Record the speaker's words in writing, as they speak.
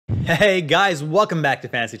Hey guys, welcome back to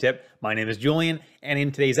Fantasy Tip. My name is Julian, and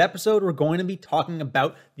in today's episode, we're going to be talking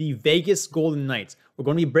about the Vegas Golden Knights. We're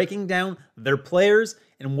going to be breaking down their players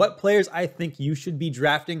and what players I think you should be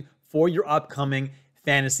drafting for your upcoming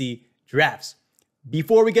fantasy drafts.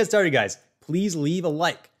 Before we get started, guys, please leave a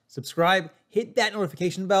like, subscribe, hit that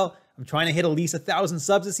notification bell. I'm trying to hit at least 1,000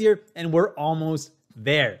 subs this year, and we're almost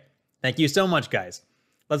there. Thank you so much, guys.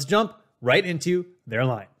 Let's jump right into their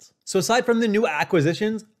lines. So aside from the new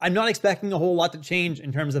acquisitions, I'm not expecting a whole lot to change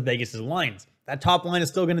in terms of Vegas' lines. That top line is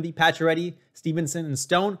still going to be Pacioretty, Stephenson, and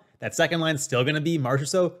Stone. That second line is still going to be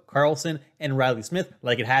Marchessault, Karlsson, and Reilly Smith,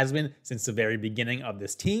 like it has been since the very beginning of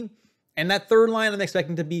this team. And that third line, I'm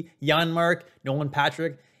expecting to be Janmark, Nolan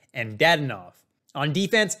Patrick, and Dadonov. On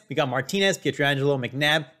defense, we got Martinez, Pietrangelo,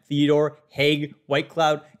 McNabb, Theodore, Haig,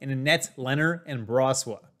 Whitecloud, and in nets, Lehner and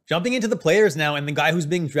Brossoit. Jumping into the players now, and the guy who's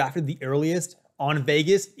being drafted the earliest on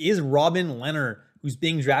Vegas is Robin Lehner, who's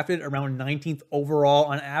being drafted around 19th overall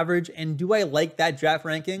on average. And do I like that draft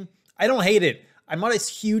ranking? I don't hate it. I'm not a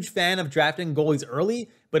huge fan of drafting goalies early,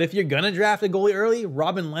 but if you're going to draft a goalie early,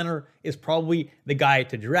 Robin Lehner is probably the guy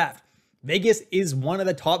to draft. Vegas is one of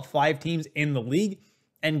the top 5 teams in the league.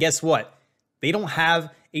 And guess what? They don't have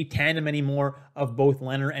a tandem anymore of both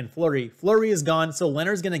Lehner and Fleury. Fleury is gone, so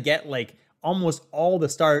Lehner's going to get like almost all the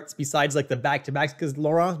starts besides like the back-to-backs, because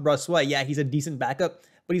Laurent Brossoit, yeah, he's a decent backup,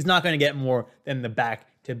 but he's not going to get more than the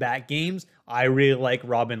back-to-back games. I really like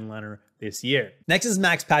Robin Lehner this year. Next is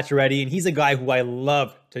Max Pacioretty, and he's a guy who I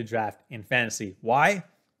love to draft in fantasy. Why?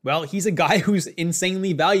 Well, he's a guy who's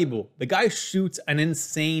insanely valuable. The guy shoots an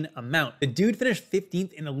insane amount. The dude finished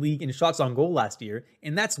 15th in the league in shots on goal last year,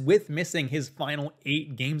 and that's with missing his final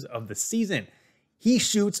 8 games of the season. He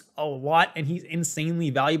shoots a lot and he's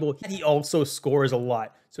insanely valuable. He also scores a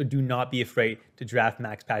lot. So do not be afraid to draft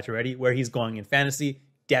Max Pacioretty. Where he's going in fantasy,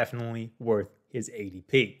 definitely worth his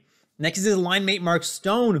ADP. Next is his line mate Mark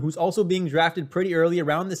Stone, who's also being drafted pretty early,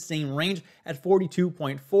 around the same range at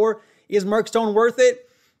 42.4. Is Mark Stone worth it?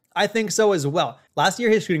 I think so as well. Last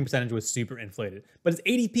year, his shooting percentage was super inflated, but his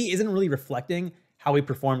ADP isn't really reflecting how he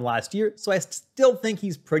performed last year. So I still think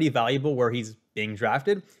he's pretty valuable where he's being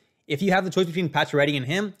drafted. If you have the choice between Pacioretty and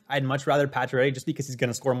him, I'd much rather Pacioretty just because he's going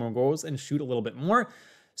to score more goals and shoot a little bit more.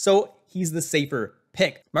 So he's the safer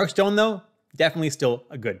pick. Mark Stone, though, definitely still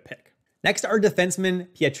a good pick. Next are defensemen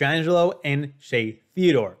Pietrangelo and Shea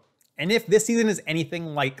Theodore. And if this season is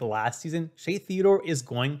anything like last season, Shea Theodore is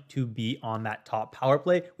going to be on that top power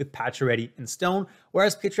play with Pacioretty and Stone,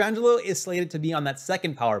 whereas Pietrangelo is slated to be on that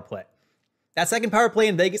second power play. That second power play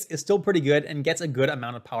in Vegas is still pretty good and gets a good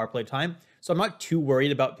amount of power play time. So I'm not too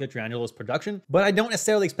worried about Pietrangelo's production, but I don't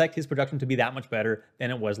necessarily expect his production to be that much better than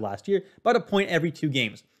it was last year, about a point every 2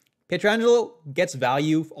 games. Pietrangelo gets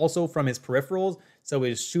value also from his peripherals, so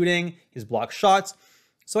his shooting, his block shots.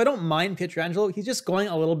 So I don't mind Pietrangelo. He's just going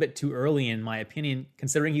a little bit too early, in my opinion,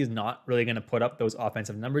 considering he's not really going to put up those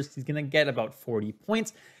offensive numbers. He's going to get about 40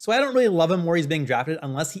 points. So I don't really love him where he's being drafted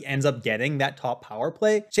unless he ends up getting that top power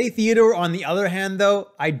play. Shea Theodore, on the other hand, though,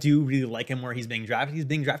 I do really like him where he's being drafted. He's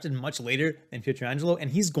being drafted much later than Pietrangelo,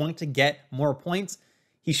 and he's going to get more points.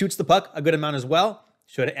 He shoots the puck a good amount as well.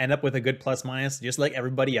 Should end up with a good plus minus, just like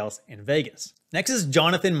everybody else in Vegas. Next is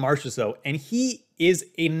Jonathan Marchessault, and he is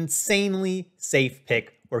an insanely safe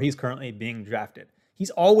pick where he's currently being drafted. He's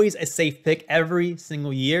always a safe pick every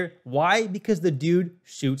single year. Why? Because the dude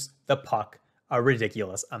shoots the puck a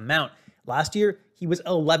ridiculous amount. Last year, he was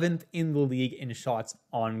 11th in the league in shots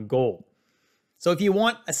on goal. So if you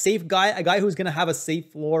want a safe guy, a guy who's going to have a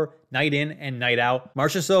safe floor night in and night out,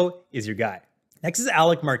 Marchessault is your guy. Next is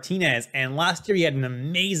Alec Martinez, and last year he had an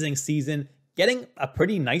amazing season, getting a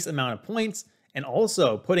pretty nice amount of points and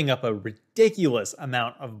also putting up a ridiculous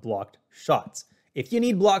amount of blocked shots. If you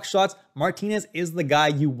need blocked shots, Martinez is the guy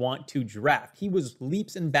you want to draft. He was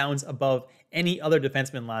leaps and bounds above any other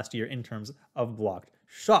defenseman last year in terms of blocked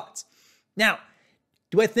shots. Now,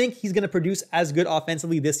 do I think he's going to produce as good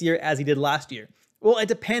offensively this year as he did last year? Well, it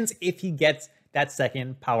depends if he gets that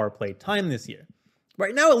second power play time this year.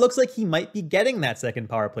 Right now, it looks like he might be getting that second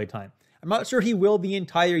power play time. I'm not sure he will the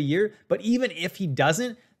entire year, but even if he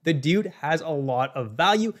doesn't, the dude has a lot of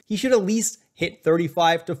value. He should at least hit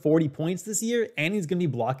 35 to 40 points this year, and he's going to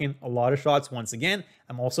be blocking a lot of shots once again.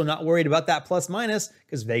 I'm also not worried about that plus minus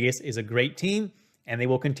because Vegas is a great team, and they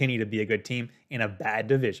will continue to be a good team in a bad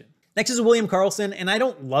division. Next is William Karlsson, and I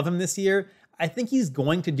don't love him this year. I think he's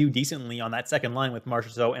going to do decently on that second line with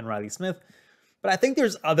Marchessault and Reilly Smith. But I think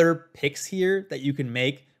there's other picks here that you can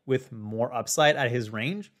make with more upside at his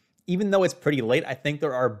range. Even though it's pretty late, I think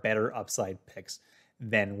there are better upside picks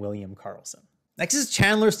than William Karlsson. Next is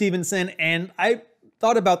Chandler Stephenson, and I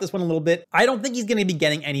thought about this one a little bit. I don't think he's going to be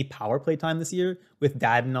getting any power play time this year with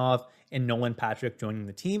Dadonov and Nolan Patrick joining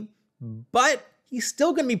the team, but he's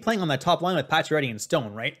still going to be playing on that top line with Pacioretty and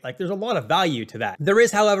Stone, right? Like, there's a lot of value to that. There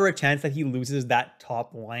is, however, a chance that he loses that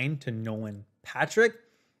top line to Nolan Patrick,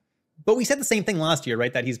 but we said the same thing last year,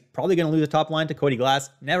 right? That he's probably going to lose the top line to Cody Glass.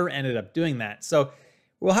 Never ended up doing that. So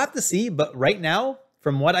we'll have to see, but right now,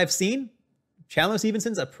 from what I've seen, Chandler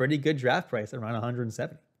Stephenson's a pretty good draft price, around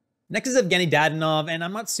 170. Next is Evgeny Dadonov, and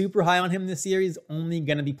I'm not super high on him this year. He's only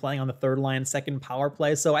going to be playing on the third line, second power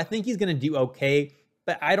play, so I think he's going to do okay,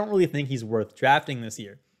 but I don't really think he's worth drafting this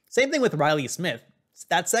year. Same thing with Reilly Smith.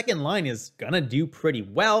 That second line is going to do pretty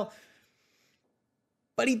well,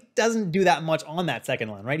 but he doesn't do that much on that second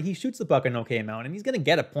line, right? He shoots the puck an okay amount, and he's going to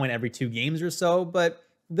get a point every 2 games or so, but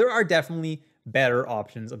there are definitely better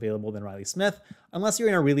options available than Reilly Smith, unless you're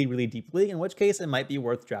in a really, really deep league, in which case it might be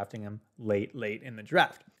worth drafting him late in the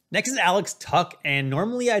draft. Next is Alex Tuch, and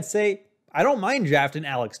normally I'd say I don't mind drafting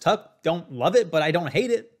Alex Tuch. Don't love it, but I don't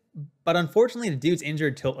hate it. But unfortunately, the dude's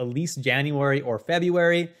injured till at least January or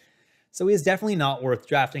February, so he is definitely not worth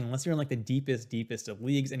drafting unless you're in like the deepest of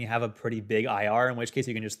leagues and you have a pretty big IR, in which case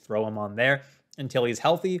you can just throw him on there until he's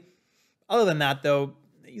healthy. Other than that, though,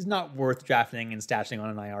 he's not worth drafting and stashing on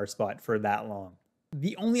an IR spot for that long.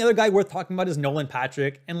 The only other guy worth talking about is Nolan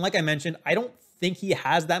Patrick, and like I mentioned, I don't think he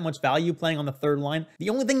has that much value playing on the third line. The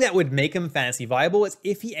only thing that would make him fantasy viable is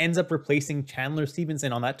if he ends up replacing Chandler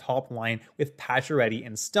Stephenson on that top line with Pacioretty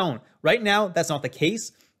and Stone. Right now, that's not the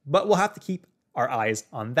case, but we'll have to keep our eyes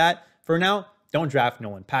on that. For now, don't draft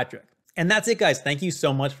Nolan Patrick. And that's it, guys. Thank you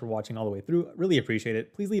so much for watching all the way through. I really appreciate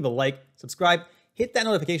it. Please leave a like, subscribe, hit that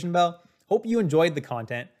notification bell. Hope you enjoyed the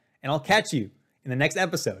content, and I'll catch you in the next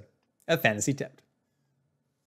episode of Fantasy Tipped.